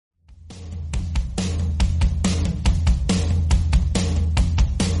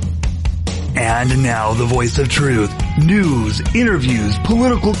And now the voice of truth. News, interviews,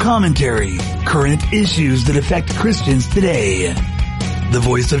 political commentary, current issues that affect Christians today. The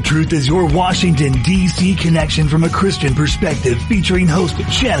voice of truth is your Washington, D.C. connection from a Christian perspective, featuring host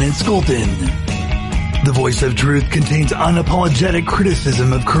Shannon Skolton. The voice of truth contains unapologetic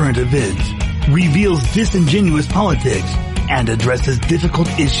criticism of current events, reveals disingenuous politics, and addresses difficult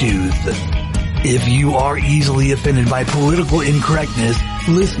issues. If you are easily offended by political incorrectness,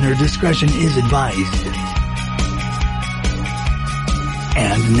 listener discretion is advised.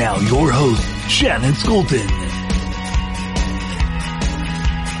 And now your host, Shannon Skolton.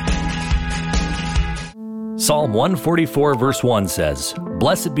 Psalm 144 verse 1 says,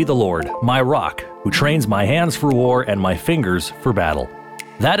 "Blessed be the Lord, my rock, who trains my hands for war and my fingers for battle."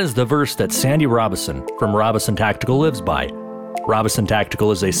 That is the verse that Sandy Robison from Robison Tactical lives by. Robison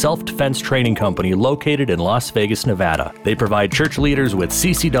Tactical is a self-defense training company located in Las Vegas, Nevada. They provide church leaders with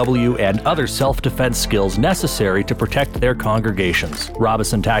CCW and other self-defense skills necessary to protect their congregations.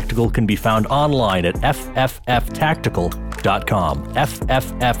 Robison Tactical can be found online at ffftactical.com.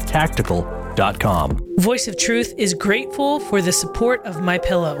 ffftactical.com. Voice of Truth is grateful for the support of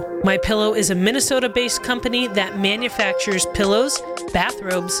MyPillow. MyPillow is a Minnesota-based company that manufactures pillows,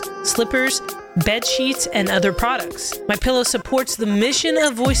 bathrobes, slippers, bed sheets, and other products. MyPillow supports the mission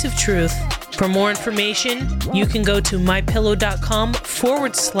of Voice of Truth. For more information, you can go to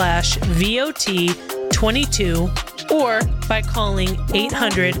mypillow.com/VOT22 or by calling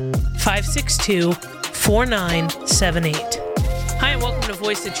 800-562-4978. Hi, and welcome to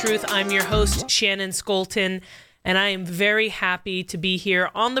Voice of Truth. I'm your host, Shannon Skolton, and I am very happy to be here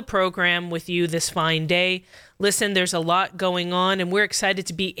on the program with you this fine day. Listen, there's a lot going on, and we're excited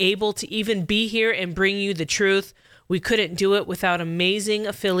to be able to even be here and bring you the truth. We couldn't do it without amazing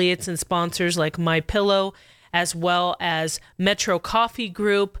affiliates and sponsors like MyPillow, as well as Metro Coffee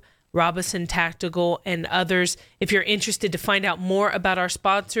Group, Robison Tactical, and others. If you're interested to find out more about our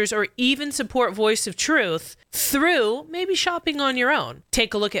sponsors or even support Voice of Truth through maybe shopping on your own,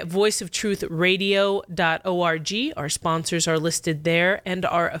 take a look at voiceoftruthradio.org. Our sponsors are listed there and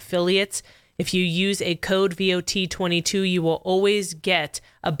our affiliates. If you use a code VOT22, you will always get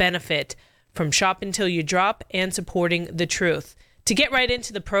a benefit from Shop Until You Drop and supporting the truth. To get right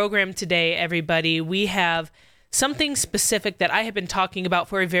into the program today, everybody, we have something specific that I have been talking about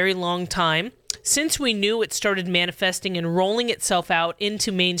for a very long time. Since we knew it started manifesting and rolling itself out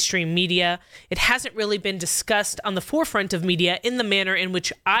into mainstream media, it hasn't really been discussed on the forefront of media in the manner in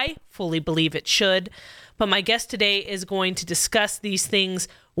which I fully believe it should. But my guest today is going to discuss these things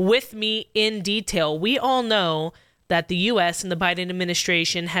with me in detail. We all know that the U.S. and the Biden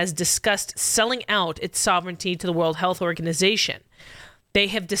administration has discussed selling out its sovereignty to the World Health Organization. They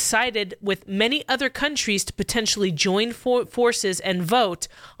have decided with many other countries to potentially join forces and vote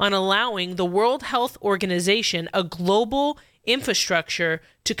on allowing the World Health Organization a global infrastructure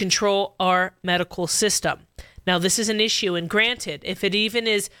to control our medical system. Now, this is an issue, and granted, if it even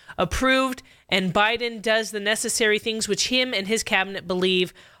is approved and Biden does the necessary things which him and his cabinet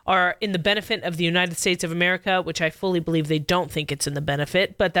believe are in the benefit of the United States of America, which I fully believe they don't think it's in the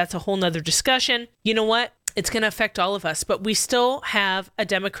benefit, but that's a whole nother discussion. You know what? It's going to affect all of us, but we still have a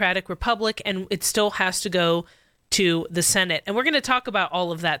democratic republic, and it still has to go to the Senate. And we're going to talk about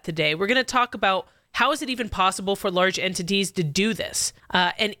all of that today. We're going to talk about how is it even possible for large entities to do this,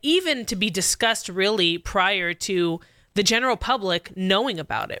 and even to be discussed really prior to the general public knowing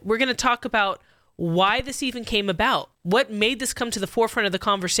about it. We're going to talk about why this even came about. What made this come to the forefront of the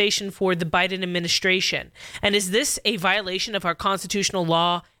conversation for the Biden administration? And is this a violation of our constitutional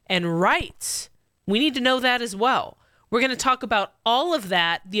law and rights? We need to know that as well. We're going to talk about all of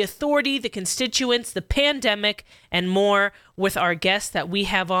that, the authority, the constituents, the pandemic, and more with our guest that we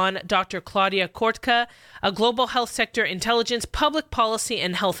have on, Dr. Claudia Kortka, a global health sector intelligence, public policy,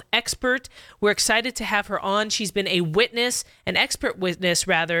 and health expert. We're excited to have her on. She's been a witness, an expert witness,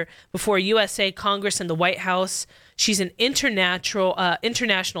 rather, before USA, Congress, and the White House. She's an international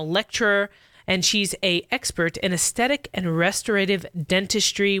lecturer, and she's an expert in aesthetic and restorative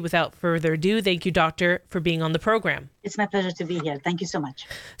dentistry. Without further ado, thank you, doctor, for being on the program. It's my pleasure to be here. Thank you so much.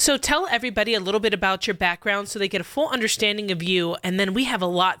 So tell everybody a little bit about your background so they get a full understanding of you, and then we have a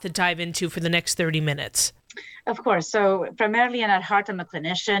lot to dive into for the next 30 minutes. Of course. So primarily and at heart, I'm a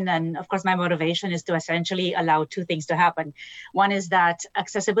clinician. And of course, my motivation is to essentially allow two things to happen. One is that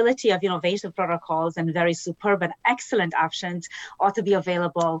accessibility of innovative protocols and very superb and excellent options ought to be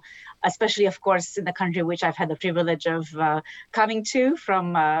available, especially, of course, in the country which I've had the privilege of coming to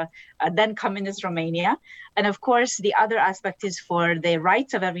from then communist Romania. And of course, the other aspect is for the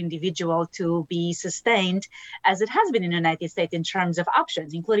rights of every individual to be sustained, as it has been in the United States in terms of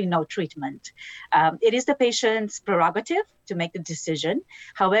options, including no treatment. It is the patient's prerogative to make the decision.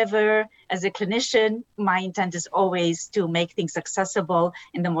 However, as a clinician, my intent is always to make things accessible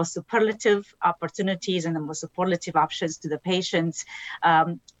in the most superlative opportunities and the most superlative options to the patients,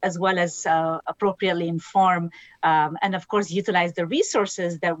 as well as appropriately inform and, of course, utilize the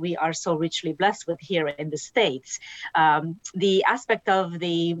resources that we are so richly blessed with here in the States. The aspect of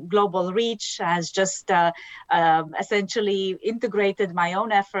the global reach has just essentially integrated my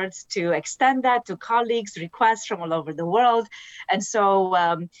own efforts to extend that to colleagues, requests from all over the world. And so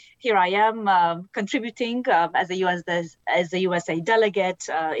here I am contributing as a USA delegate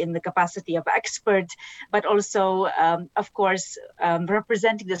in the capacity of expert, but also, of course,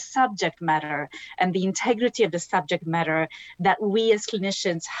 representing the subject matter and the integrity of the subject matter that we as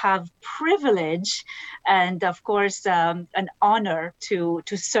clinicians have privilege and, of course, an honor to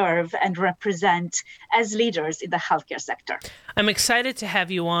serve and represent as leaders in the healthcare sector. I'm excited to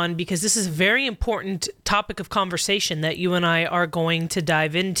have you on because this is a very important topic of conversation that you and I are going to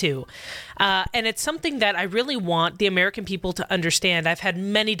dive into. And it's something that I really want the American people to understand. I've had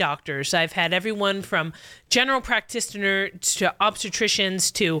many doctors. I've had everyone from general practitioners to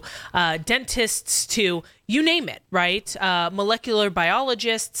obstetricians to dentists to you name it, right? Molecular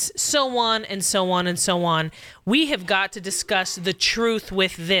biologists, so on and so on and so on. We have got to discuss the truth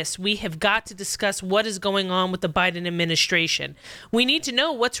with this. We have got to discuss what is going on with the Biden administration. We need to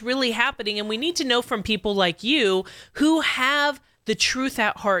know what's really happening, and we need to know from people like you who have the truth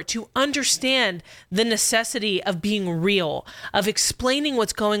at heart, to understand the necessity of being real, of explaining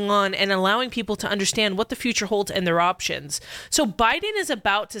what's going on and allowing people to understand what the future holds and their options. So Biden is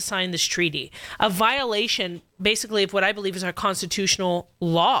about to sign this treaty, a violation basically of what I believe is our constitutional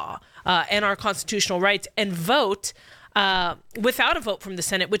law and our constitutional rights, and vote without a vote from the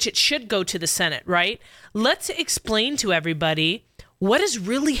Senate, which it should go to the Senate, right? Let's explain to everybody what is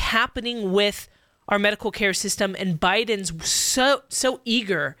really happening with our medical care system and Biden's so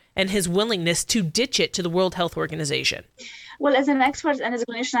eager and his willingness to ditch it to the World Health Organization. Well, as an expert and as a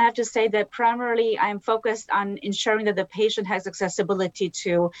clinician, I have to say that primarily I'm focused on ensuring that the patient has accessibility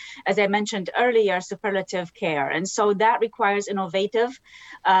to, as I mentioned earlier, superlative care. And so that requires innovative,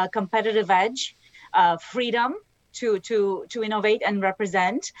 competitive edge, freedom, to innovate and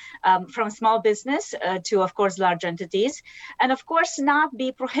represent, from small business to, of course, large entities, and of course not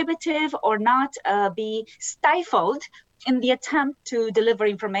be prohibitive or not be stifled in the attempt to deliver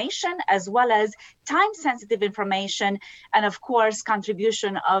information as well as time-sensitive information, and of course,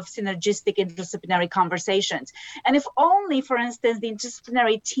 contribution of synergistic interdisciplinary conversations. And if only, for instance, the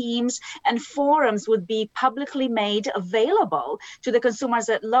interdisciplinary teams and forums would be publicly made available to the consumers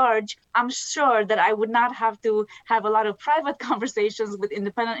at large, I'm sure that I would not have to have a lot of private conversations with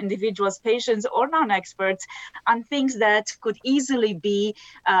independent individuals, patients, or non-experts on things that could easily be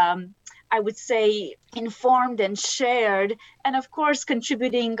I would say, informed and shared, and of course,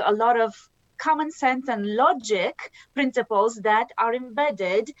 contributing a lot of common sense and logic principles that are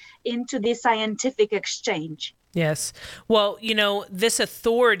embedded into the scientific exchange. Yes. Well, you know, this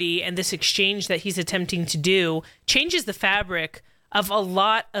authority and this exchange that he's attempting to do changes the fabric of a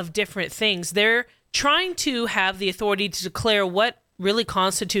lot of different things. They're trying to have the authority to declare what really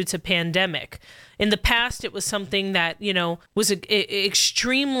constitutes a pandemic. In the past, it was something that, you know, was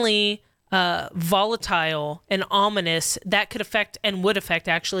extremely volatile and ominous that could affect and would affect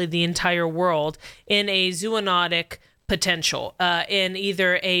actually the entire world in a zoonotic potential, in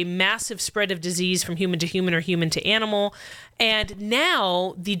either a massive spread of disease from human to human or human to animal. And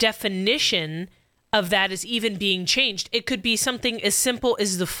now the definition of that is even being changed. It could be something as simple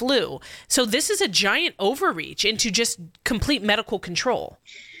as the flu. So this is a giant overreach into just complete medical control.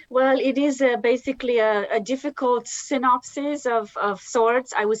 Well, it is basically a difficult synopsis of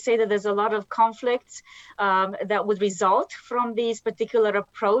sorts. I would say that there's a lot of conflicts that would result from this particular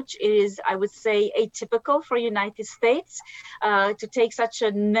approach. It is, I would say, atypical for United States to take such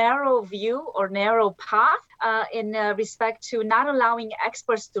a narrow view or narrow path in respect to not allowing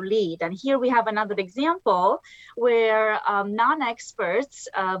experts to lead. And here we have another example where non-experts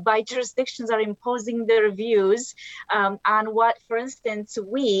by jurisdictions are imposing their views on what, for instance,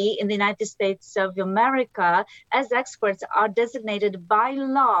 we in the United States of America as experts are designated by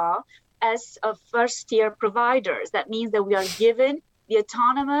law as first-tier providers. That means that we are given the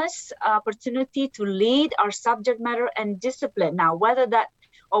autonomous opportunity to lead our subject matter and discipline. Now, whether that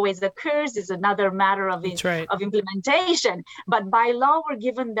always occurs. It's another matter of implementation. But by law, we're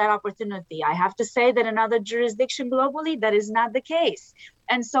given that opportunity. I have to say that in other jurisdictions globally, that is not the case.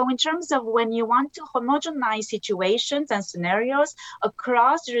 And so in terms of when you want to homogenize situations and scenarios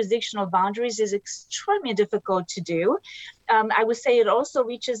across jurisdictional boundaries is extremely difficult to do. I would say it also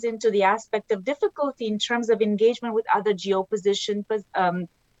reaches into the aspect of difficulty in terms of engagement with other geoposition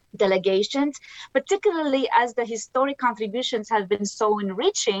delegations, particularly as the historic contributions have been so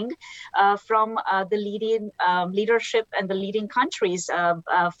enriching from the leading leadership and the leading countries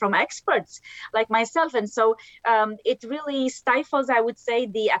from experts like myself. And so it really stifles, I would say,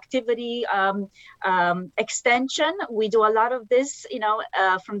 the activity extension. We do a lot of this,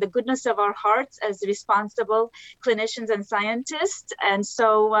 from the goodness of our hearts as responsible clinicians and scientists. And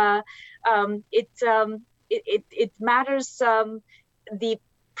so it matters the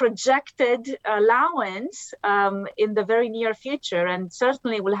projected allowance in the very near future, and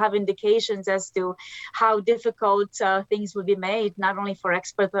certainly will have indications as to how difficult things will be made, not only for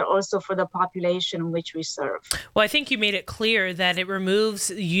experts, but also for the population which we serve. Well, I think you made it clear that it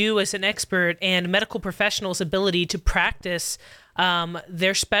removes you as an expert and medical professionals' ability to practice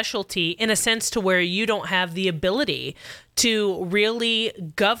their specialty in a sense to where you don't have the ability to really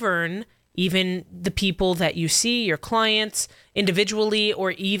govern even the people that you see, your clients individually,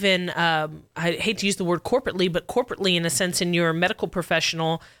 or even, I hate to use the word corporately, but corporately in a sense in your medical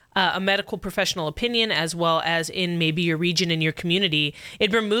professional, a medical professional opinion, as well as in maybe your region and your community.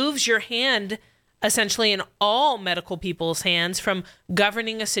 It removes your hand essentially in all medical people's hands from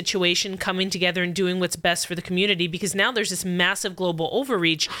governing a situation, coming together and doing what's best for the community, because now there's this massive global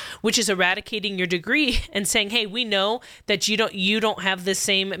overreach, which is eradicating your degree and saying, hey, we know that you don't have the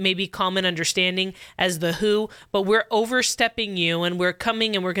same maybe common understanding as the WHO, but we're overstepping you, and we're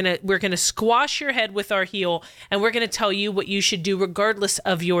coming and we're gonna squash your head with our heel, and we're gonna tell you what you should do regardless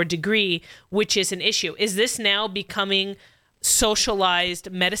of your degree, which is an issue. Is this now becoming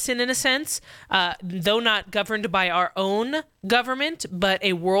socialized medicine in a sense, though not governed by our own government, but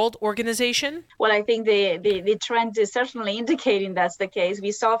a world organization? Well, I think the trend is certainly indicating that's the case.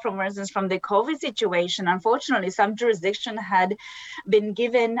 We saw, for instance, from the COVID situation, unfortunately, some jurisdictions had been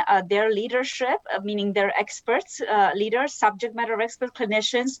given their leadership, meaning their experts, leaders, subject matter expert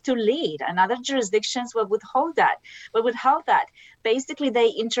clinicians to lead, and other jurisdictions will withhold that. Basically, they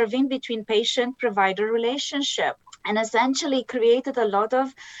intervene between patient-provider relationship, and essentially created a lot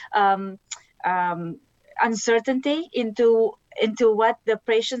of uncertainty into what the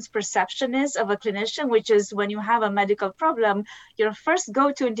patient's perception is of a clinician, which is when you have a medical problem, your first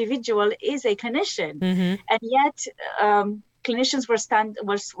go-to individual is a clinician. Mm-hmm. And yet clinicians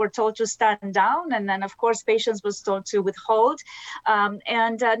were told to stand down, and then of course patients was told to withhold,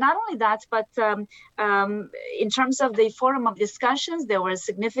 and not only that, but in terms of the forum of discussions, there was a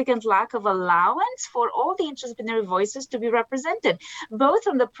significant lack of allowance for all the interdisciplinary voices to be represented, both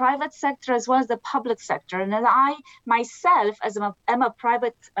from the private sector as well as the public sector. And I myself, as I'm a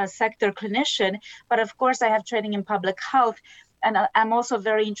private sector clinician, but of course I have training in public health. And I'm also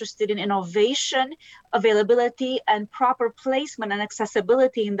very interested in innovation, availability, and proper placement and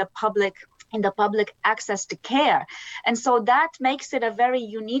accessibility in the public access to care. And so that makes it a very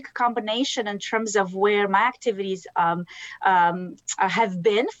unique combination in terms of where my activities have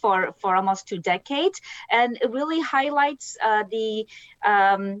been for almost 2 decades. And it really highlights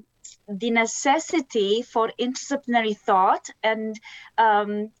the necessity for interdisciplinary thought and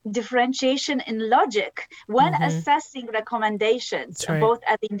differentiation in logic when assessing recommendations, both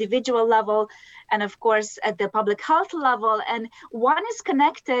at the individual level and of course at the public health level. And one is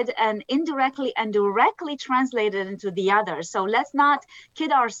connected and indirectly and directly translated into the other. So let's not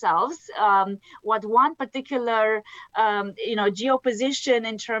kid ourselves. What one particular geoposition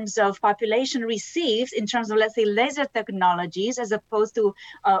in terms of population receives in terms of, let's say, laser technologies as opposed to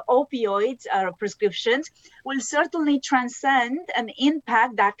opioids prescriptions will certainly transcend and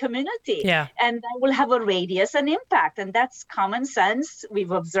impact that community. Yeah. And that will have a radius and impact. And that's common sense.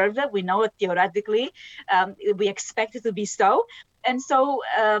 We've observed it. We know it theoretically. We expect it to be so. And so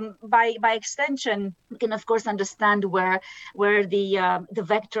by extension, we can, of course, understand where the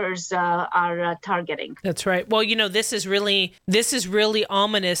vectors are targeting. That's right. Well, this is really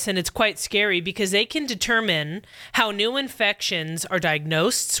ominous, and it's quite scary because they can determine how new infections are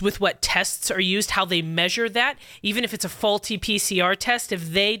diagnosed, with what tests are used, how they measure that. Even if it's a faulty PCR test,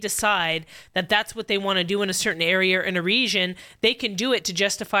 if they decide that that's what they want to do in a certain area or in a region, they can do it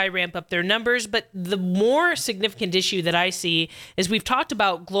to ramp up their numbers. But the more significant issue that I see is we've talked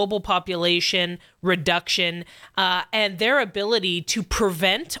about global population reduction and their ability to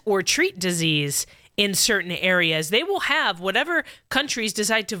prevent or treat disease in certain areas. They will have, whatever countries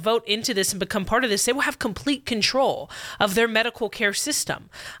decide to vote into this and become part of this, they will have complete control of their medical care system.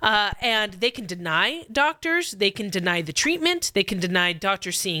 And they can deny doctors, they can deny the treatment, they can deny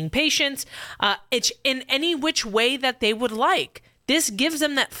doctors seeing patients, it's in any which way that they would like. This gives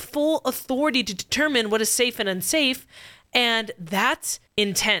them that full authority to determine what is safe and unsafe. And that's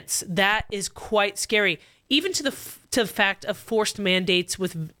intense. That is quite scary. Even to the fact of forced mandates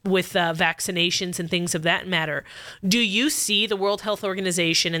with vaccinations and things of that matter. Do you see the World Health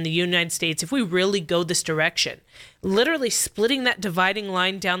Organization and the United States, if we really go this direction, literally splitting that dividing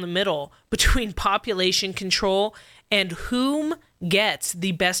line down the middle between population control and whom gets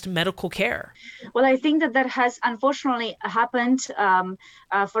the best medical care? Well, I think that has unfortunately happened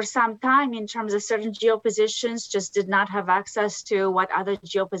for some time, in terms of certain geopositions just did not have access to what other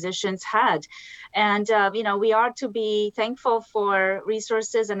geopositions had. And, we are to be thankful for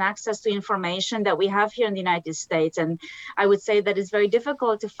resources and access to information that we have here in the United States. And I would say that it's very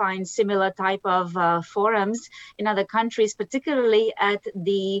difficult to find similar type of forums in other countries, particularly at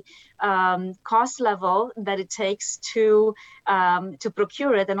the cost level that it takes to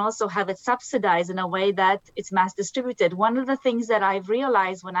procure it and also have it subsidized in a way that it's mass distributed. One of the things that I've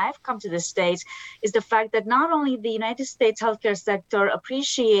realized when I've come to the States is the fact that not only the United States healthcare sector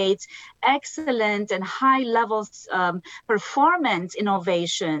appreciates excellent and high levels performance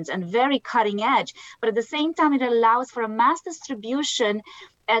innovations and very cutting edge, but at the same time, it allows for a mass distribution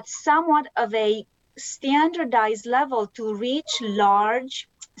at somewhat of a standardized level to reach large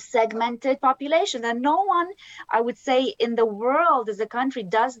segmented population. And no one, I would say, in the world as a country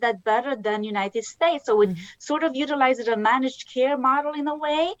does that better than United States. So it sort of utilizes a managed care model in a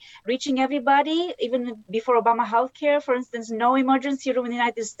way, reaching everybody. Even before Obama healthcare, for instance, no emergency room in the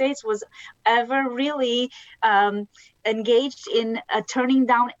United States was ever really engaged in turning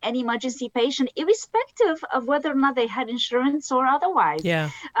down any emergency patient, irrespective of whether or not they had insurance or otherwise.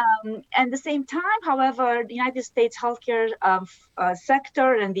 Yeah. And at the same time, however, the United States healthcare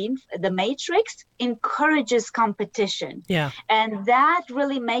sector and the matrix encourages competition. Yeah. And that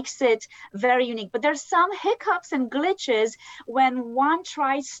really makes it very unique. But there's some hiccups and glitches when one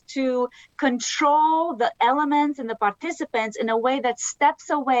tries to control the elements and the participants in a way that steps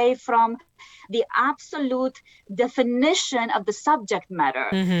away from the absolute definition of the subject matter.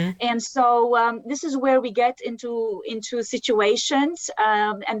 Mm-hmm. And so this is where we get into situations,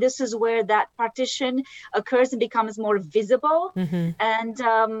 and this is where that partition occurs and becomes more visible. Mm-hmm.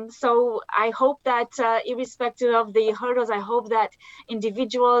 And so I hope that irrespective of the hurdles, I hope that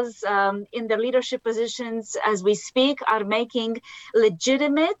individuals in their leadership positions as we speak are making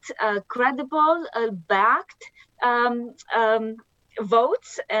legitimate, credible, backed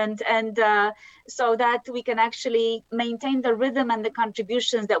votes and so that we can actually maintain the rhythm and the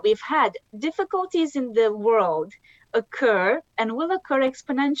contributions that we've had. Difficulties in the world occur and will occur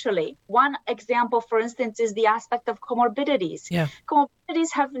exponentially. One example, for instance, is the aspect of comorbidities. Yeah.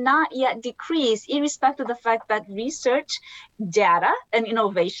 Comorbidities have not yet decreased, irrespective of the fact that research, data, and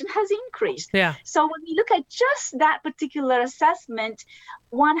innovation has increased. Yeah. So when we look at just that particular assessment,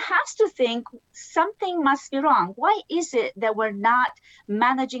 one has to think something must be wrong. Why is it that we're not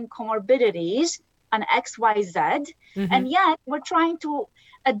managing comorbidities on XYZ, mm-hmm. and yet we're trying to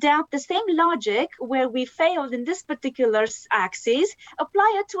adapt the same logic where we failed in this particular axis,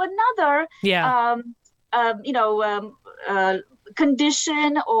 apply it to another,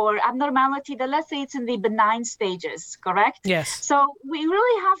 condition or abnormality that, let's say, it's in the benign stages, correct? Yes. So we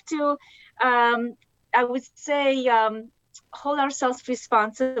really have to, I would say, hold ourselves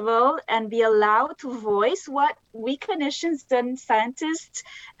responsible and be allowed to voice what we clinicians and scientists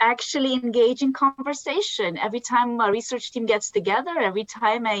actually engage in conversation. Every time a research team gets together, every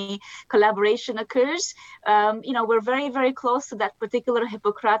time a collaboration occurs, we're very, very close to that particular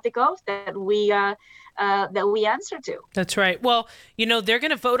Hippocratic oath that we answer to. That's right. Well, they're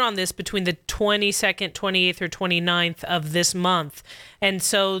going to vote on this between the 22nd, 28th, or 29th of this month. And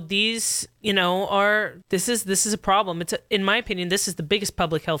so these, this is a problem. In my opinion, this is the biggest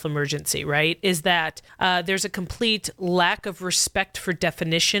public health emergency, right? Is that there's a complete lack of respect for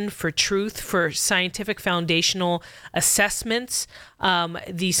definition, for truth, for scientific foundational assessments,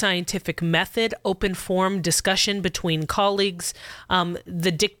 the scientific method, open forum discussion between colleagues,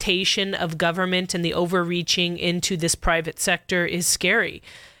 the dictation of government and the overreaching into this private sector is scary.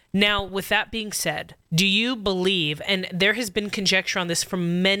 Now, with that being said, do you believe, and there has been conjecture on this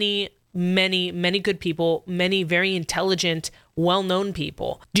from many, many, many good people, many very intelligent, well-known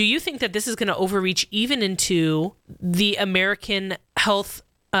people, do you think that this is going to overreach even into the American health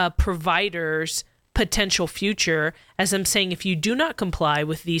providers potential future, as I'm saying, if you do not comply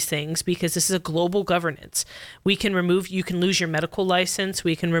with these things, because this is a global governance, you can lose your medical license,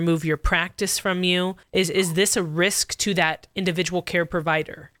 we can remove your practice from you. Is this a risk to that individual care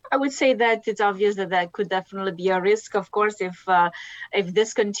provider? I would say that it's obvious that could definitely be a risk. Of course, if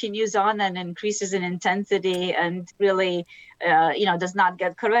this continues on and increases in intensity and really, does not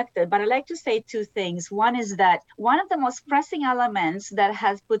get corrected. But I'd like to say two things. One is that one of the most pressing elements that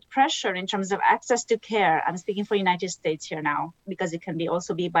has put pressure in terms of access to care, I'm speaking for United States here now, because it can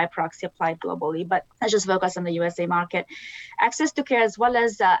also be by proxy applied globally, but let's just focus on the USA market. Access to care, as well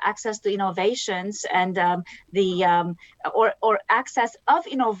as access to innovations and or access of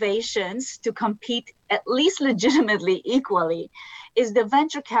innovations to compete at least legitimately equally, is the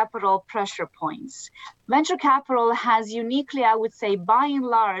venture capital pressure points. Venture capital has uniquely, I would say, by and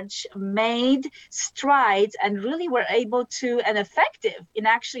large, made strides and really were able to, and effective in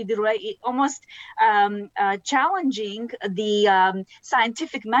actually almost challenging the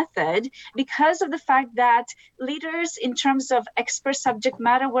scientific method, because of the fact that leaders in terms of expert subject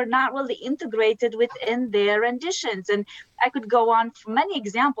matter were not really integrated within their renditions. And I could go on for many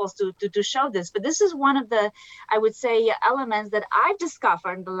examples to show this, but this is one of the, I would say, elements that I've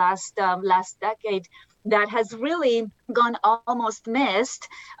discovered in the last decade that has really gone almost missed,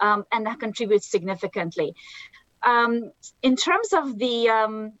 and that contributes significantly. In terms of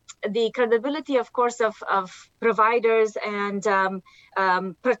the credibility, of course, of providers and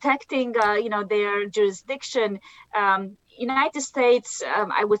protecting, their jurisdiction. United States,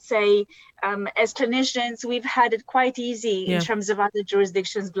 I would say, as clinicians, we've had it quite easy in terms of other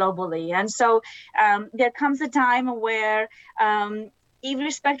jurisdictions globally. And so there comes a time where,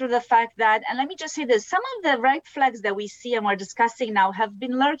 irrespective of the fact that, and let me just say this, some of the red flags that we see and we're discussing now have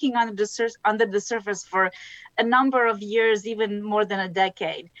been lurking under the surface for a number of years, even more than a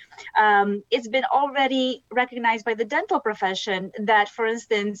decade. It's been already recognized by the dental profession that, for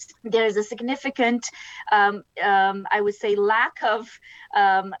instance, there is a significant, I would say, lack of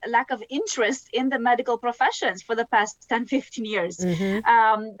interest in the medical professions for the past 10, 15 years.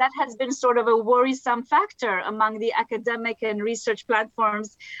 That has been sort of a worrisome factor among the academic and research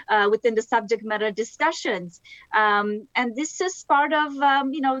platforms within the subject matter discussions. And this is part of,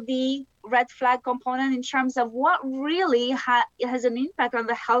 the red flag component in terms of what really has an impact on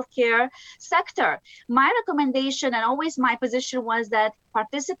the healthcare sector. My recommendation and always my position was that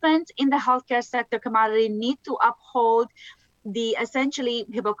participants in the healthcare sector commodity need to uphold the essentially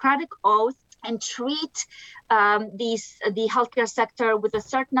Hippocratic oath and treat the healthcare sector with a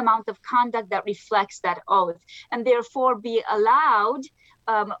certain amount of conduct that reflects that oath, and therefore be allowed,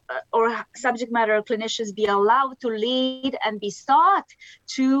 or subject matter clinicians be allowed to lead and be sought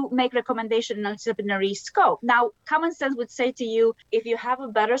to make recommendations in a disciplinary scope. Now, common sense would say to you, if you have a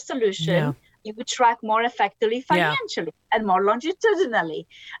better solution, you would track more effectively financially and more longitudinally.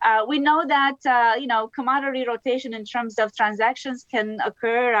 We know that, commodity rotation in terms of transactions can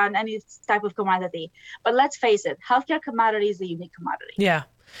occur on any type of commodity. But let's face it, healthcare commodity is a unique commodity. Yeah,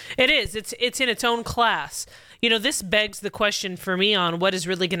 it is. It's in its own class. This begs the question for me on what is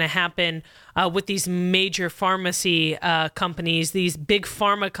really going to happen with these major pharmacy companies, these big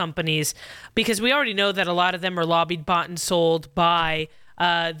pharma companies, because we already know that a lot of them are lobbied, bought, and sold by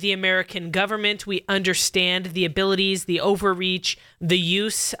the American government. We understand the abilities, the overreach, the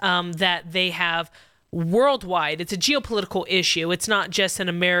use that they have worldwide. It's a geopolitical issue. It's not just an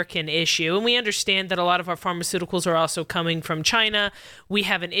American issue. And we understand that a lot of our pharmaceuticals are also coming from China. We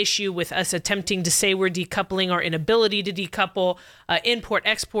have an issue with us attempting to say we're decoupling, our inability to decouple, import,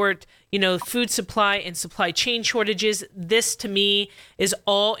 export, food supply and supply chain shortages. This, to me, is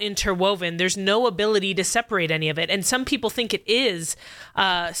all interwoven. There's no ability to separate any of it. And some people think it is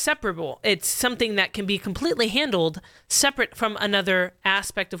separable. It's something that can be completely handled separate from another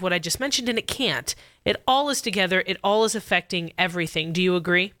aspect of what I just mentioned, and it can't. It all is together. It all is affecting everything. Do you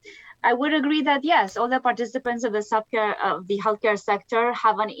agree? I would agree that, yes, all the participants of the healthcare sector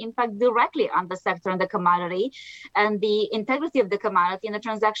have an impact directly on the sector and the commodity and the integrity of the commodity and the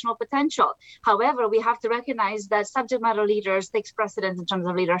transactional potential. However, we have to recognize that subject matter leaders takes precedence in terms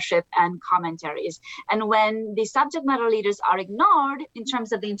of leadership and commentaries. And when the subject matter leaders are ignored in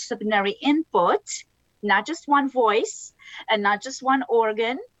terms of the interdisciplinary input, not just one voice and not just one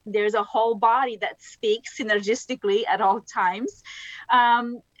organ, there's a whole body that speaks synergistically at all times.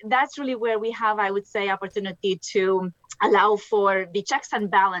 That's really where we have, I would say, opportunity to allow for the checks and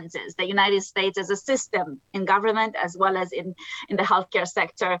balances. The United States as a system in government as well as in the healthcare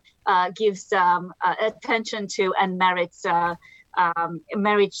sector gives attention to and merits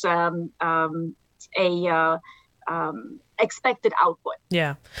expected output.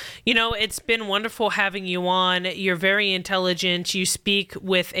 Yeah. It's been wonderful having you on. You're very intelligent. You speak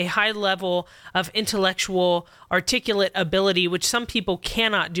with a high level of intellectual, articulate ability, which some people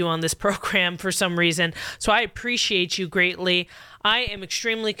cannot do on this program for some reason. So I appreciate you greatly. I am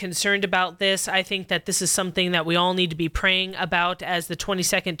extremely concerned about this. I think that this is something that we all need to be praying about as the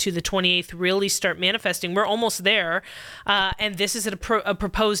 22nd to the 28th really start manifesting. We're almost there. And this is a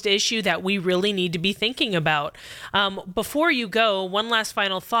proposed issue that we really need to be thinking about. Before you go, one last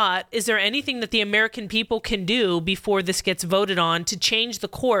final thought. Is there anything that the American people can do before this gets voted on to change the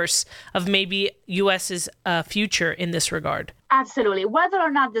course of maybe U.S.'s future in this regard? Absolutely. Whether or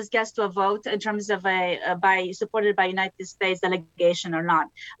not this gets to a vote in terms of supported by United States delegation or not,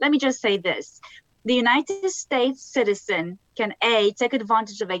 let me just say this. The United States citizen can take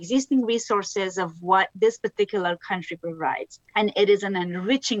advantage of existing resources of what this particular country provides, and it is an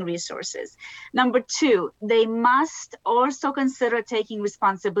enriching resources. Number two, they must also consider taking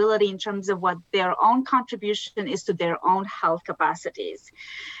responsibility in terms of what their own contribution is to their own health capacities.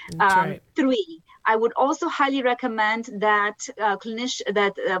 Right. Three, I would also highly recommend that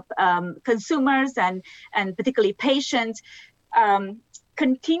consumers and particularly patients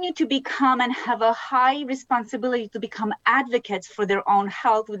continue to become and have a high responsibility to become advocates for their own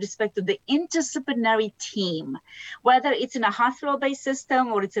health with respect to the interdisciplinary team, whether it's in a hospital-based system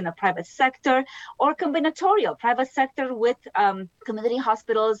or it's in a private sector or combinatorial private sector with community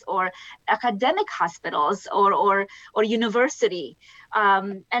hospitals or academic hospitals or university.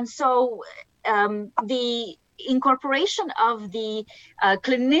 And so the incorporation of the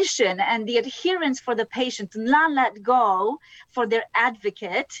clinician and the adherence for the patient to not let go for their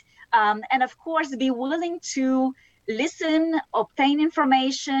advocate, and of course be willing to listen, obtain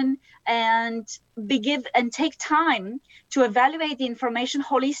information, and take time to evaluate the information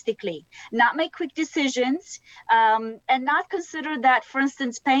holistically, not make quick decisions, and not consider that, for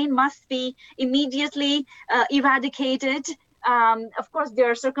instance, pain must be immediately eradicated. Of course,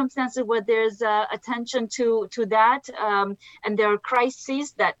 there are circumstances where there's attention to that, and there are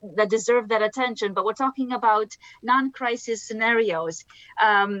crises that deserve that attention. But we're talking about non-crisis scenarios.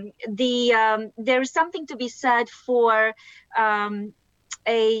 There is something to be said for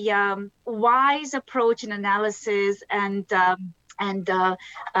a wise approach in analysis and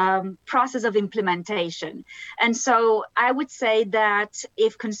process of implementation. And so I would say that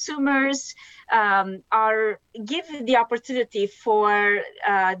if consumers are given the opportunity for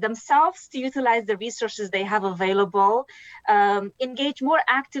themselves to utilize the resources they have available, engage more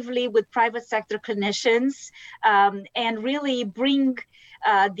actively with private sector clinicians, and really bring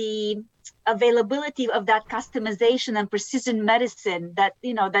the availability of that customization and precision medicine that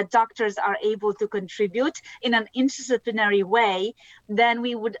doctors are able to contribute in an interdisciplinary way, then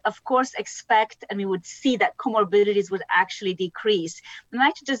we would of course expect and we would see that comorbidities would actually decrease. I'd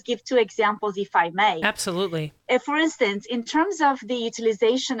like to just give two examples, if I may. Absolutely. For instance, in terms of the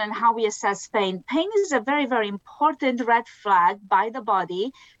utilization and how we assess pain is a very, very important red flag by the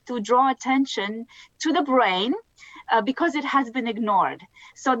body to draw attention to the brain, because it has been ignored.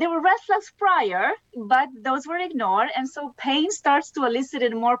 So there were red flags prior, but those were ignored. And so pain starts to elicit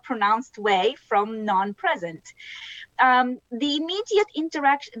in a more pronounced way from non-present. The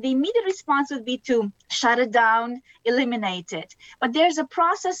immediate response would be to shut it down, eliminate it. But there's a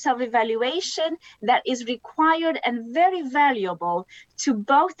process of evaluation that is required and very valuable to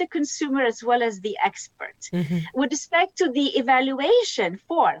both the consumer as well as the expert. Mm-hmm. With respect to the evaluation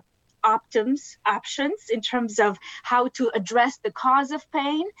for options in terms of how to address the cause of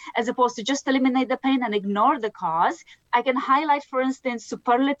pain, as opposed to just eliminate the pain and ignore the cause, I can highlight, for instance,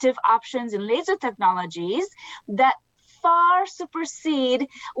 superlative options in laser technologies that far supersede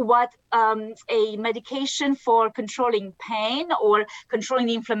what a medication for controlling pain or controlling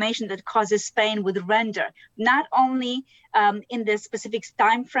the inflammation that causes pain would render, not only in the specific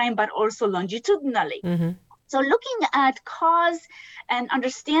time frame, but also longitudinally. Mm-hmm. So looking at cause and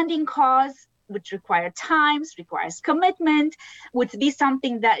understanding cause, which requires commitment, would be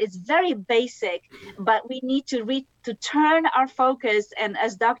something that is very basic, but we need to turn our focus. And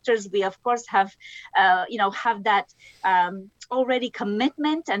as doctors, we of course have that already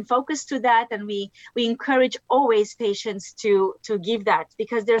commitment and focus to that. And we encourage always patients to give that,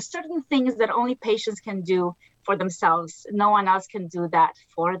 because there are certain things that only patients can do for themselves. No one else can do that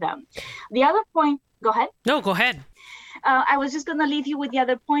for them. The other point, go ahead. No, go ahead. I was just going to leave you with the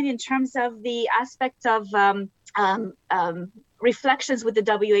other point in terms of the aspect of reflections with the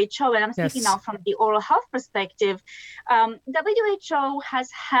WHO, and I'm speaking now from the oral health perspective. WHO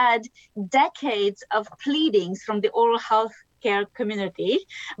has had decades of pleadings from the oral health healthcare community,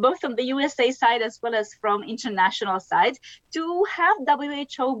 both from the USA side as well as from international side, to have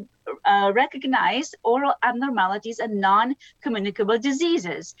WHO recognize oral abnormalities and non-communicable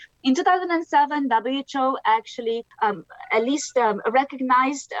diseases. In 2007, WHO actually at least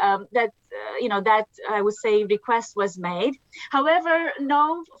recognized that I would say request was made. However,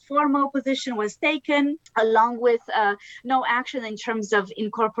 no formal position was taken, along with no action in terms of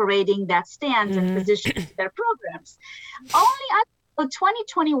incorporating that stance and position to their programs. Only at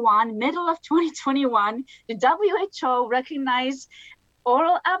 2021, middle of 2021, the WHO recognized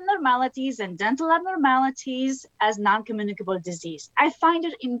oral abnormalities and dental abnormalities as non-communicable disease. I find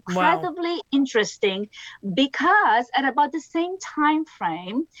it incredibly interesting because at about the same time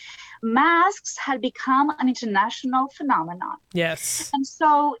frame, masks had become an international phenomenon. Yes. And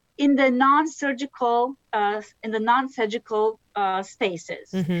so in the non-surgical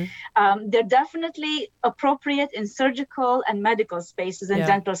spaces, they're definitely appropriate in surgical and medical spaces and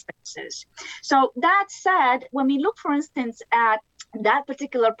dental spaces. So that said, when we look, for instance, at that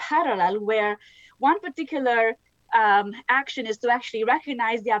particular parallel where one particular action is to actually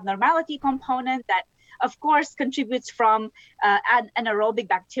recognize the abnormality component that, of course, contributes from anaerobic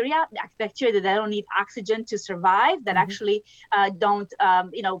bacteria that don't need oxygen to survive, that actually don't,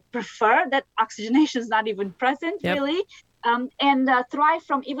 prefer that oxygenation is not even present, really, and thrive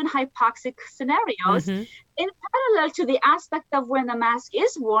from even hypoxic scenarios. In parallel to the aspect of when the mask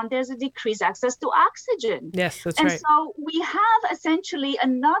is worn, there's a decreased access to oxygen. Yes, that's right. And so we have essentially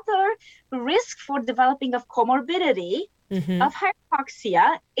another risk for developing of comorbidity of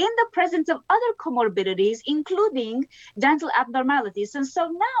hypoxia in the presence of other comorbidities, including dental abnormalities. And so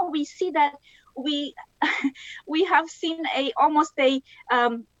now we see that we have seen almost a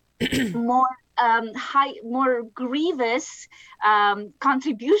more grievous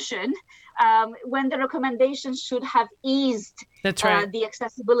contribution when the recommendations should have eased the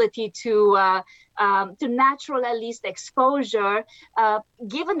accessibility to natural, at least, exposure,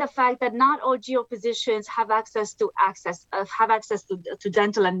 given the fact that not all GO physicians have access to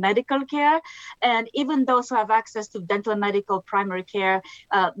dental and medical care, and even those who have access to dental and medical primary care,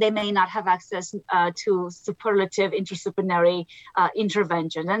 they may not have access to superlative interdisciplinary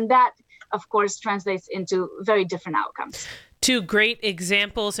intervention, and that, of course, translates into very different outcomes. Two great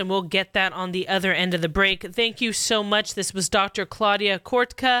examples, and we'll get that on the other end of the break. Thank you so much. This was Dr. Claudia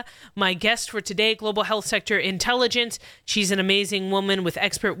Kortka, my guest for today, Global Health Sector Intelligence. She's an amazing woman with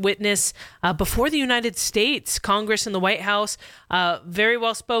expert witness before the United States, Congress and the White House. Very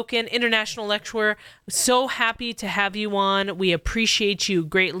well spoken, international lecturer. So happy to have you on. We appreciate you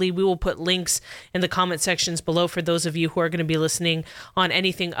greatly. We will put links in the comment sections below for those of you who are going to be listening on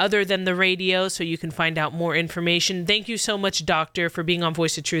anything other than the radio, so you can find out more information. Thank you so much, Doctor, for being on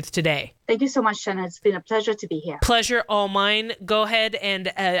Voice of Truth today. Thank you so much, Shanna. It's been a pleasure to be here. Pleasure all mine. Go ahead,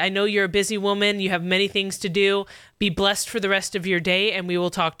 and I know you're a busy woman. You have many things to do. Be blessed for the rest of your day, and we will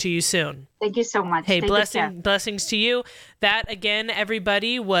talk to you soon. Thank you so much. Hey, blessings to you. That, again,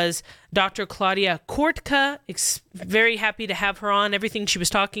 everybody, was Dr. Claudia Kortka. Very happy to have her on. Everything she was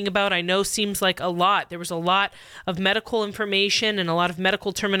talking about, I know, seems like a lot. There was a lot of medical information and a lot of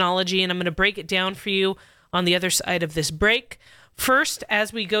medical terminology, and I'm going to break it down for you on the other side of this break. First,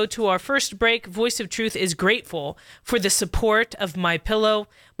 as we go to our first break, Voice of Truth is grateful for the support of MyPillow.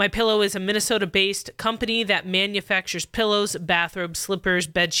 MyPillow is a Minnesota-based company that manufactures pillows, bathrobes, slippers,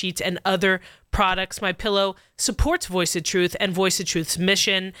 bed sheets, and other products. MyPillow supports Voice of Truth and Voice of Truth's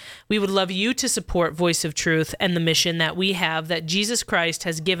mission. We would love you to support Voice of Truth and the mission that we have, that Jesus Christ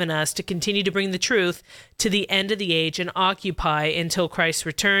has given us to continue to bring the truth to the end of the age and occupy until Christ's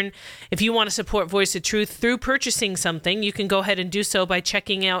return. If you want to support Voice of Truth through purchasing something, you can go ahead and do so by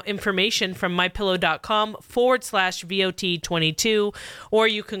checking out information from mypillow.com/VOT22, or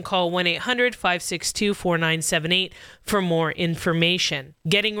you can call 1-800-562-4978 for more information.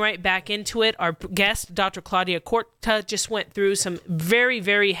 Getting right back into it, our guest, Dr. Claudia Kortka, just went through some very,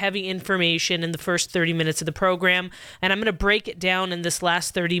 very heavy information in the first 30 minutes of the program, and I'm going to break it down in this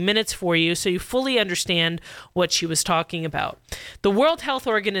last 30 minutes for you so you fully understand what she was talking about. The World Health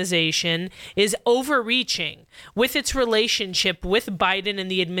Organization is overreaching with its relationship with Biden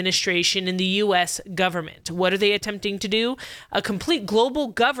and the administration in the U.S. government. What are they attempting to do? A complete global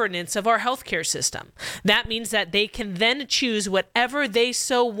governance of our healthcare system. That means that they can then choose whatever they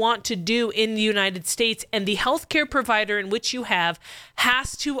so want to do in the United States, and the healthcare provider in which you have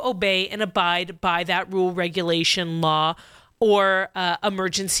has to obey and abide by that rule, regulation, law, or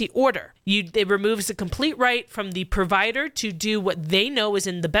emergency order. It removes the complete right from the provider to do what they know is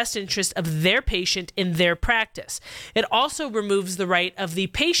in the best interest of their patient in their practice. It also removes the right of the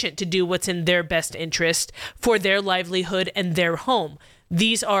patient to do what's in their best interest for their livelihood and their home.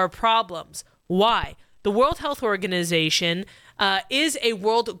 These are problems. Why? The World Health Organization is a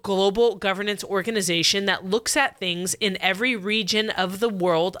world global governance organization that looks at things in every region of the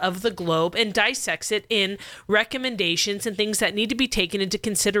world, of the globe, and dissects it in recommendations and things that need to be taken into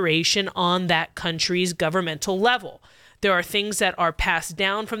consideration on that country's governmental level. There are things that are passed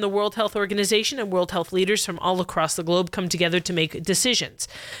down from the World Health Organization, and world health leaders from all across the globe come together to make decisions.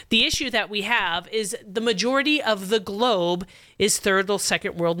 The issue that we have is the majority of the globe is third or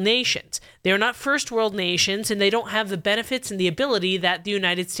second world nations. They're not first world nations, and they don't have the benefits and the ability that the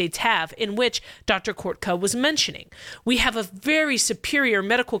United States have, in which Dr. Kortka was mentioning. We have a very superior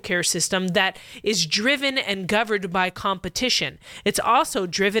medical care system that is driven and governed by competition. It's also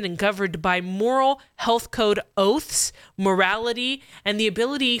driven and governed by moral health code oaths, morality, and the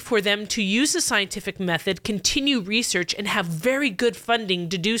ability for them to use the scientific method, continue research, and have very good funding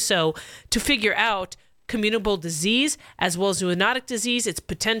to do so, to figure out communicable disease as well as zoonotic disease, its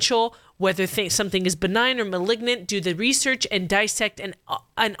potential, whether something is benign or malignant, do the research and dissect and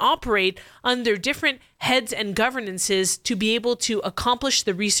operate under different heads and governances to be able to accomplish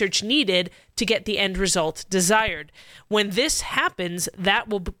the research needed to get the end result desired. When this happens, that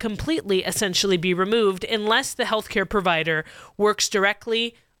will completely essentially be removed unless the healthcare provider works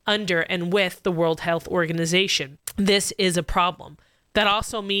directly under and with the World Health Organization. This is a problem. That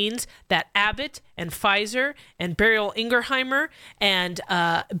also means that Abbott and Pfizer and Boehringer Ingelheim and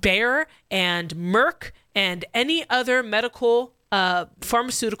Bayer and Merck and any other medical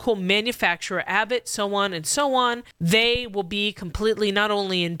pharmaceutical manufacturer, Abbott, so on, they will be completely not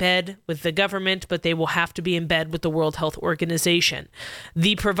only in bed with the government, but they will have to be in bed with the World Health Organization.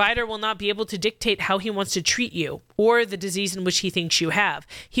 The provider will not be able to dictate how he wants to treat you or the disease in which he thinks you have.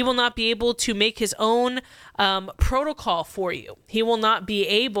 He will not be able to make his own protocol for you. He will not be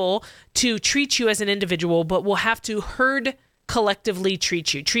able to treat you as an individual, but will have to collectively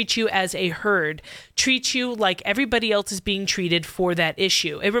treat you as a herd, treat you like everybody else is being treated for that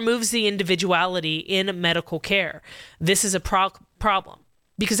issue. It removes the individuality in medical care. This is a problem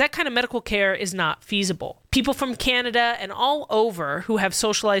because that kind of medical care is not feasible. People from Canada and all over who have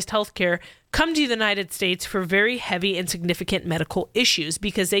socialized healthcare come to the United States for very heavy and significant medical issues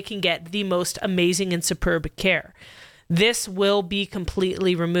because they can get the most amazing and superb care. This will be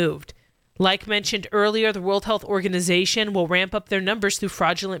completely removed. Like mentioned earlier, the World Health Organization will ramp up their numbers through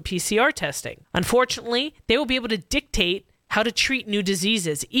fraudulent PCR testing. Unfortunately, they will be able to dictate how to treat new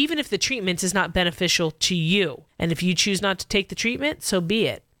diseases, even if the treatment is not beneficial to you. And if you choose not to take the treatment, so be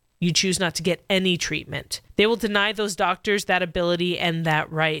it. You choose not to get any treatment. They will deny those doctors that ability and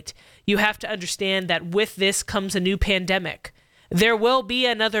that right. You have to understand that with this comes a new pandemic. There will be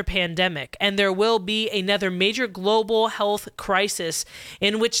another pandemic, and there will be another major global health crisis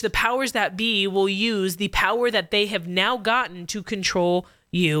in which the powers that be will use the power that they have now gotten to control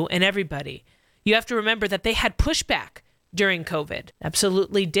you and everybody. You have to remember that they had pushback during COVID.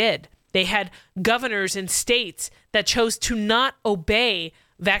 Absolutely did. They had governors in states that chose to not obey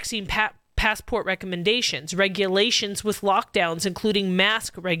vaccine passport recommendations, regulations with lockdowns, including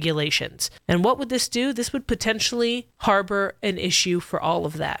mask regulations. And what would this do? This would potentially harbor an issue for all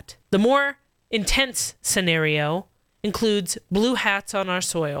of that. The more intense scenario includes blue hats on our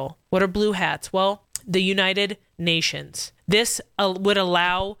soil. What are blue hats? Well, the United Nations. This would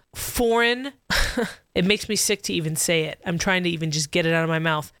allow foreign, it makes me sick to even say it. I'm trying to even just get it out of my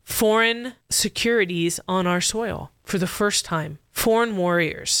mouth. Foreign securities on our soil for the first time. Foreign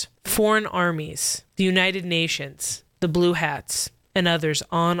warriors, foreign armies, the United Nations, the blue hats, and others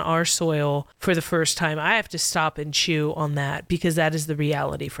on our soil for the first time. I have to stop and chew on that because that is the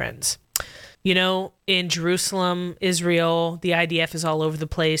reality, friends. You know, in Jerusalem, Israel, the IDF is all over the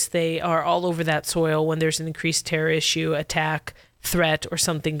place. They are all over that soil when there's an increased terror issue, attack, threat, or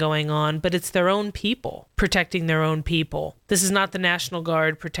something going on. But it's their own people protecting their own people. This is not the National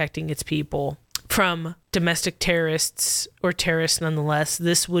Guard protecting its people from domestic terrorists or terrorists nonetheless.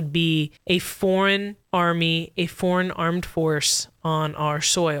 This would be a foreign army, a foreign armed force on our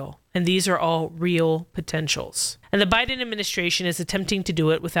soil. And these are all real potentials. And the Biden administration is attempting to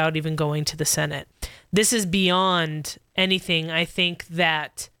do it without even going to the Senate. This is beyond anything I think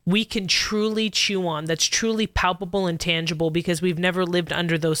that we can truly chew on, that's truly palpable and tangible because we've never lived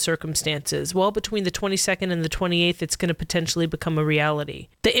under those circumstances. Well, between the 22nd and the 28th, it's going to potentially become a reality.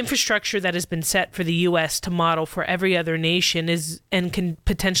 The infrastructure that has been set for the U.S. to model for every other nation is and can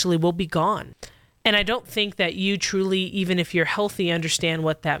potentially will be gone. And I don't think that you truly, even if you're healthy, understand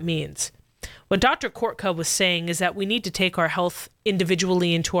what that means. What Dr. Kortka was saying is that we need to take our health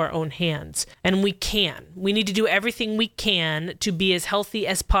individually into our own hands. And we can. We need to do everything we can to be as healthy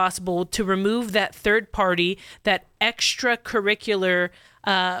as possible, to remove that third party, that extracurricular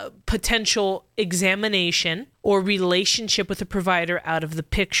potential examination or relationship with a provider out of the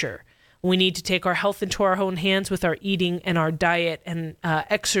picture. We need to take our health into our own hands with our eating and our diet and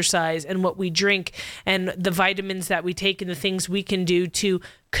exercise and what we drink and the vitamins that we take and the things we can do to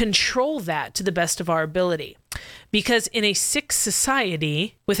control that to the best of our ability. Because in a sick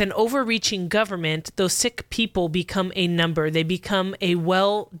society with an overreaching government, those sick people become a number. They become a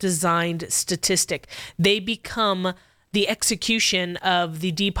well-designed statistic. They become the execution of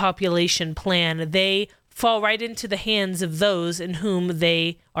the depopulation plan. They fall right into the hands of those in whom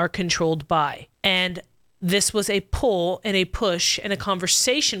they are controlled by. And this was a pull and a push and a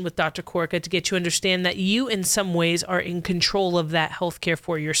conversation with Dr. Kortka to get you to understand that you in some ways are in control of that healthcare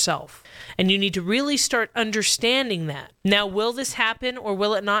for yourself. And you need to really start understanding that. Now, will this happen or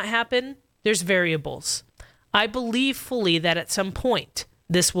will it not happen? There's variables. I believe fully that at some point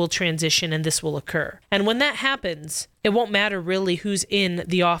this will transition and this will occur. And when that happens, it won't matter really who's in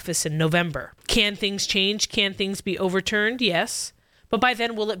the office in November. Can things change? Can things be overturned? Yes. But by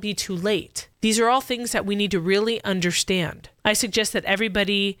then, will it be too late? These are all things that we need to really understand. I suggest that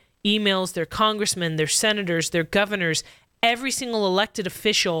everybody emails their congressmen, their senators, their governors, every single elected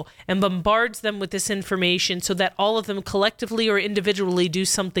official, and bombards them with this information so that all of them collectively or individually do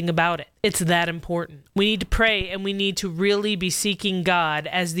something about it. It's that important. We need to pray and we need to really be seeking God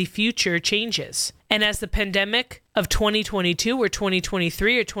as the future changes. And as the pandemic of 2022 or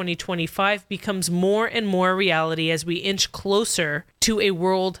 2023 or 2025 becomes more and more reality as we inch closer to a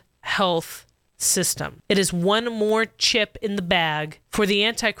world health system. It is one more chip in the bag for the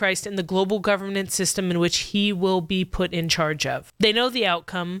Antichrist and the global governance system in which he will be put in charge of. They know the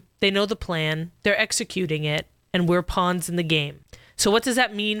outcome, they know the plan, they're executing it, and we're pawns in the game. So what does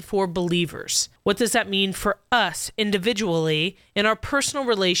that mean for believers? What does that mean for us individually in our personal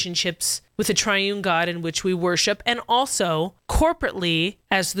relationships with the triune God in which we worship, and also corporately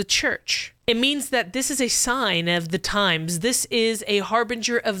as the church? It means that this is a sign of the times. This is a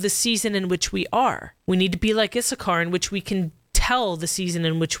harbinger of the season in which we are. We need to be like Issachar, in which we can tell the season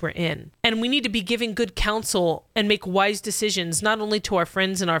in which we're in. And we need to be giving good counsel and make wise decisions, not only to our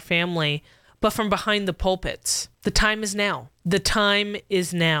friends and our family, but from behind the pulpits. The time is now. The time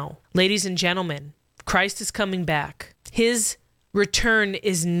is now. Ladies and gentlemen, Christ is coming back. His return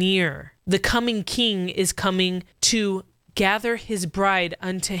is near. The coming King is coming to gather his bride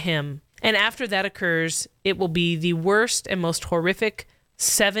unto him. And after that occurs, it will be the worst and most horrific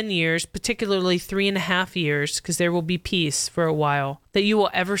 7 years, particularly 3.5 years, because there will be peace for a while, that you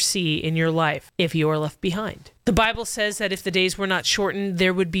will ever see in your life if you are left behind. The Bible says that if the days were not shortened,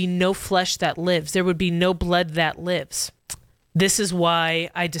 there would be no flesh that lives. There would be no blood that lives. This is why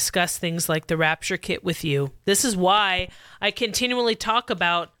I discuss things like the Rapture Kit with you. This is why I continually talk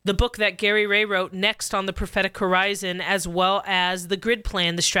about the book that Gary Ray wrote, Next on the Prophetic Horizon, as well as the Grid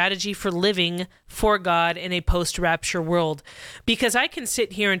Plan, the strategy for living for God in a post-rapture world. Because I can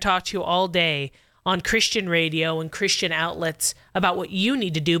sit here and talk to you all day on Christian radio and Christian outlets about what you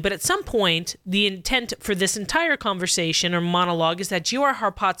need to do. But at some point, the intent for this entire conversation or monologue is that you are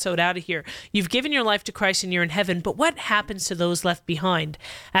harpazoed out of here. You've given your life to Christ and you're in heaven. But what happens to those left behind?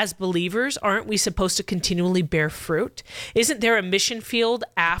 As believers, aren't we supposed to continually bear fruit? Isn't there a mission field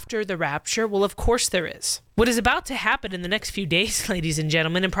after the rapture? Well, of course there is. What is about to happen in the next few days, ladies and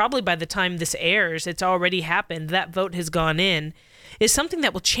gentlemen, and probably by the time this airs, it's already happened, that vote has gone in, is something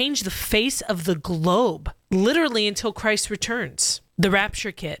that will change the face of the globe, literally until Christ returns. The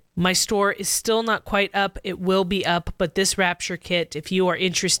Rapture Kit. My store is still not quite up. It will be up, but this Rapture Kit, if you are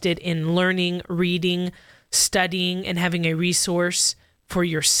interested in learning, reading, studying, and having a resource for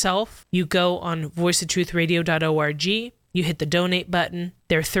yourself, you go on voiceoftruthradio.org. You hit the donate button.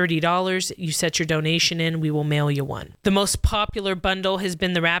 They're $30. You set your donation in. We will mail you one. The most popular bundle has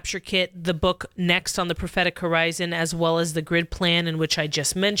been the Rapture Kit, the book Next on the Prophetic Horizon, as well as the Grid Plan, in which I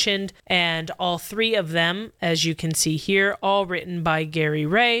just mentioned. And all three of them, as you can see here, all written by Gary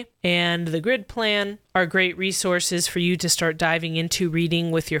Ray. And the Grid Plan are great resources for you to start diving into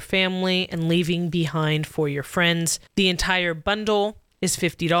reading with your family and leaving behind for your friends. The entire bundle is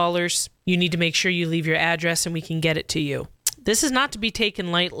 $50. You need to make sure you leave your address and we can get it to you. This is not to be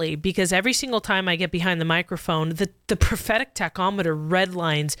taken lightly, because every single time I get behind the microphone, the prophetic tachometer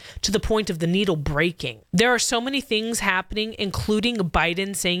redlines to the point of the needle breaking. There are so many things happening, including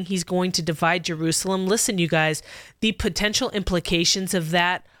Biden saying he's going to divide Jerusalem. Listen, you guys, the potential implications of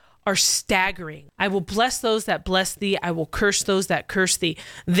that are staggering. I will bless those that bless thee. I will curse those that curse thee.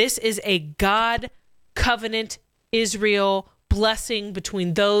 This is a God covenant Israel blessing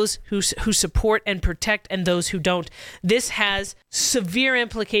between those who support and protect and those who don't. This has severe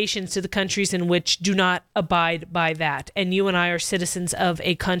implications to the countries in which do not abide by that. And you and I are citizens of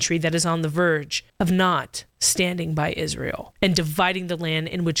a country that is on the verge of not standing by Israel and dividing the land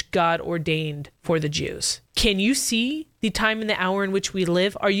in which God ordained for the Jews. Can you see the time and the hour in which we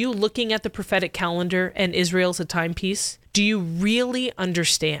live? Are you looking at the prophetic calendar and Israel's a timepiece? Do you really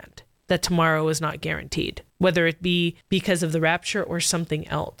understand that tomorrow is not guaranteed, whether it be because of the rapture or something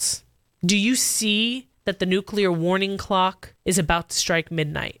else? Do you see that the nuclear warning clock is about to strike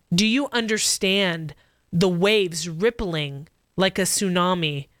midnight? Do you understand the waves rippling like a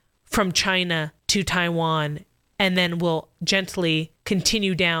tsunami from China to Taiwan and then will gently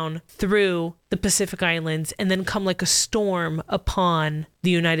continue down through the Pacific Islands and then come like a storm upon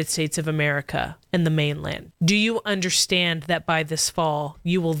the United States of America and the mainland? Do you understand that by this fall,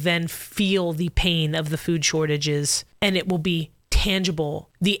 you will then feel the pain of the food shortages and it will be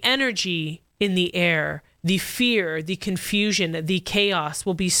tangible? The energy in the air, the fear, the confusion, the chaos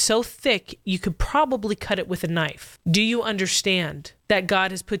will be so thick you could probably cut it with a knife. Do you understand that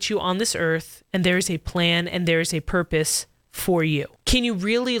God has put you on this earth and there is a plan and there is a purpose for you? Can you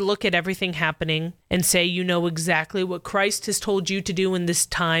really look at everything happening and say you know exactly what Christ has told you to do in this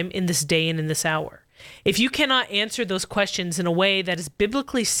time, in this day, and in this hour? If you cannot answer those questions in a way that is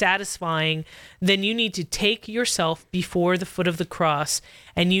biblically satisfying, then you need to take yourself before the foot of the cross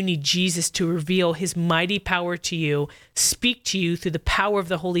and you need Jesus to reveal his mighty power to you, speak to you through the power of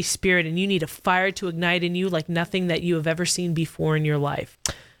the Holy Spirit, and you need a fire to ignite in you like nothing that you have ever seen before in your life.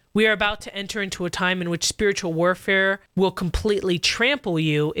 We are about to enter into a time in which spiritual warfare will completely trample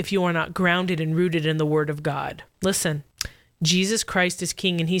you if you are not grounded and rooted in the Word of God. Listen, Jesus Christ is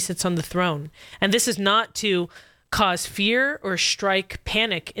King and he sits on the throne. And this is not to cause fear or strike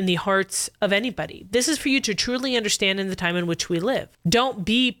panic in the hearts of anybody. This is for you to truly understand in the time in which we live. Don't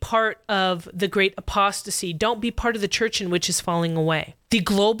be part of the great apostasy. Don't be part of the church in which is falling away. The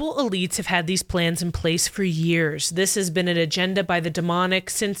global elites have had these plans in place for years. This has been an agenda by the demonic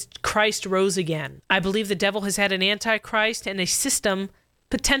since Christ rose again. I believe the devil has had an antichrist and a system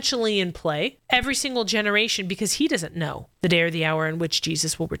potentially in play every single generation because he doesn't know the day or the hour in which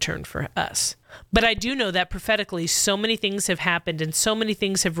Jesus will return for us. But I do know that prophetically so many things have happened and so many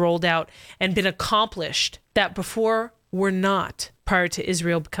things have rolled out and been accomplished that before were not prior to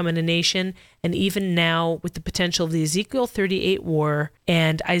Israel becoming a nation, and even now with the potential of the Ezekiel 38 war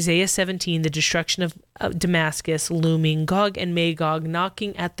and Isaiah 17, the destruction of Damascus looming, Gog and Magog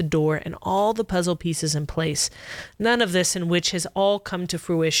knocking at the door, and all the puzzle pieces in place. None of this in which has all come to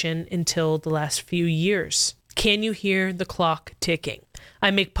fruition until the last few years. Can you hear the clock ticking?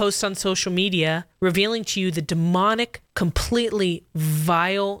 I make posts on social media revealing to you the demonic, completely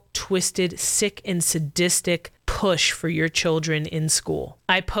vile, twisted, sick, and sadistic push for your children in school.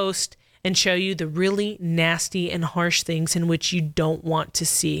 I post and show you the really nasty and harsh things in which you don't want to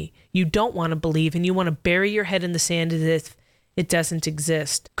see. You don't want to believe, and you want to bury your head in the sand as if it doesn't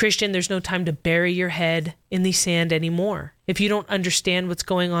exist. Christian, there's no time to bury your head in the sand anymore. If you don't understand what's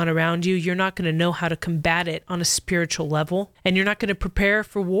going on around you, you're not going to know how to combat it on a spiritual level, and you're not going to prepare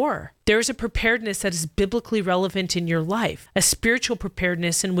for war. There is a preparedness that is biblically relevant in your life, a spiritual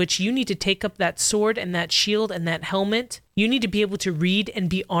preparedness in which you need to take up that sword and that shield and that helmet. You need to be able to read and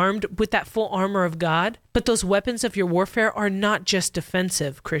be armed with that full armor of God. But those weapons of your warfare are not just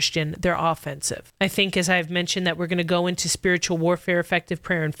defensive, Christian, they're offensive. I think, as I've mentioned, that we're going to go into spiritual warfare, effective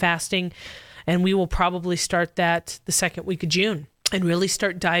prayer and fasting, and we will probably start that the second week of June and really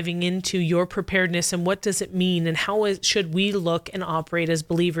start diving into your preparedness and what does it mean and how should we look and operate as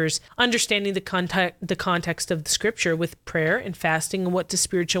believers, understanding the context of the scripture with prayer and fasting, and what does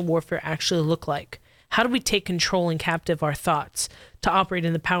spiritual warfare actually look like? How do we take control and captive our thoughts to operate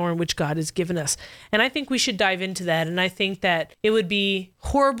in the power in which God has given us? And I think we should dive into that. And I think that it would be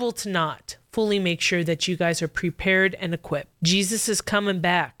horrible to not fully make sure that you guys are prepared and equipped. Jesus is coming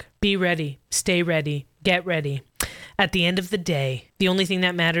back. Be ready, stay ready, get ready. At the end of the day, the only thing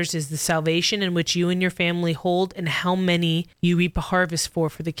that matters is the salvation in which you and your family hold and how many you reap a harvest for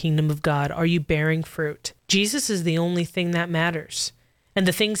the kingdom of God. Are you bearing fruit? Jesus is the only thing that matters. And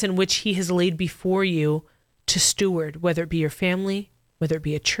the things in which he has laid before you to steward, whether it be your family, whether it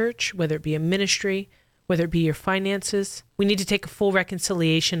be a church, whether it be a ministry, whether it be your finances. We need to take a full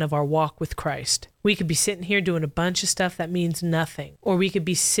reconciliation of our walk with Christ. We could be sitting here doing a bunch of stuff that means nothing, or we could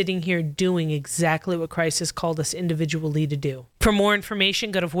be sitting here doing exactly what Christ has called us individually to do. For more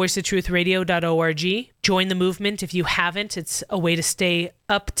information, go to voiceoftruthradio.org. Join the movement if you haven't. It's a way to stay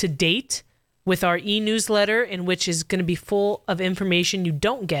up to date with our e-newsletter, in which is going to be full of information you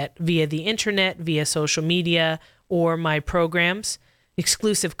don't get via the internet, via social media, or my programs.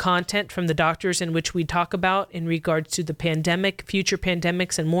 Exclusive content from the doctors in which we talk about in regards to the pandemic, future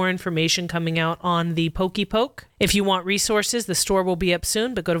pandemics, and more information coming out on the Pokey Poke. If you want resources, the store will be up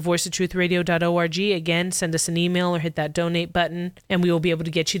soon, but go to voiceoftruthradio.org. Again, send us an email or hit that donate button, and we will be able to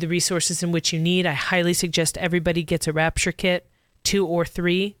get you the resources in which you need. I highly suggest everybody gets a Rapture Kit, 2 or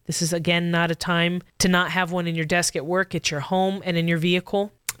 3. This is, again, not a time to not have one in your desk at work, at your home, and in your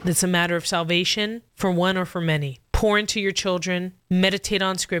vehicle. It's a matter of salvation for one or for many. Pour into your children, meditate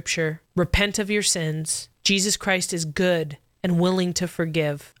on Scripture, repent of your sins. Jesus Christ is good and willing to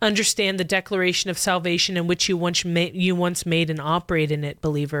forgive. Understand the declaration of salvation in which you once made and operate in it,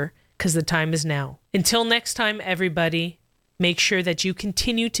 believer, because the time is now. Until next time, everybody, make sure that you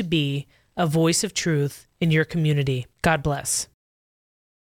continue to be a voice of truth in your community. God bless.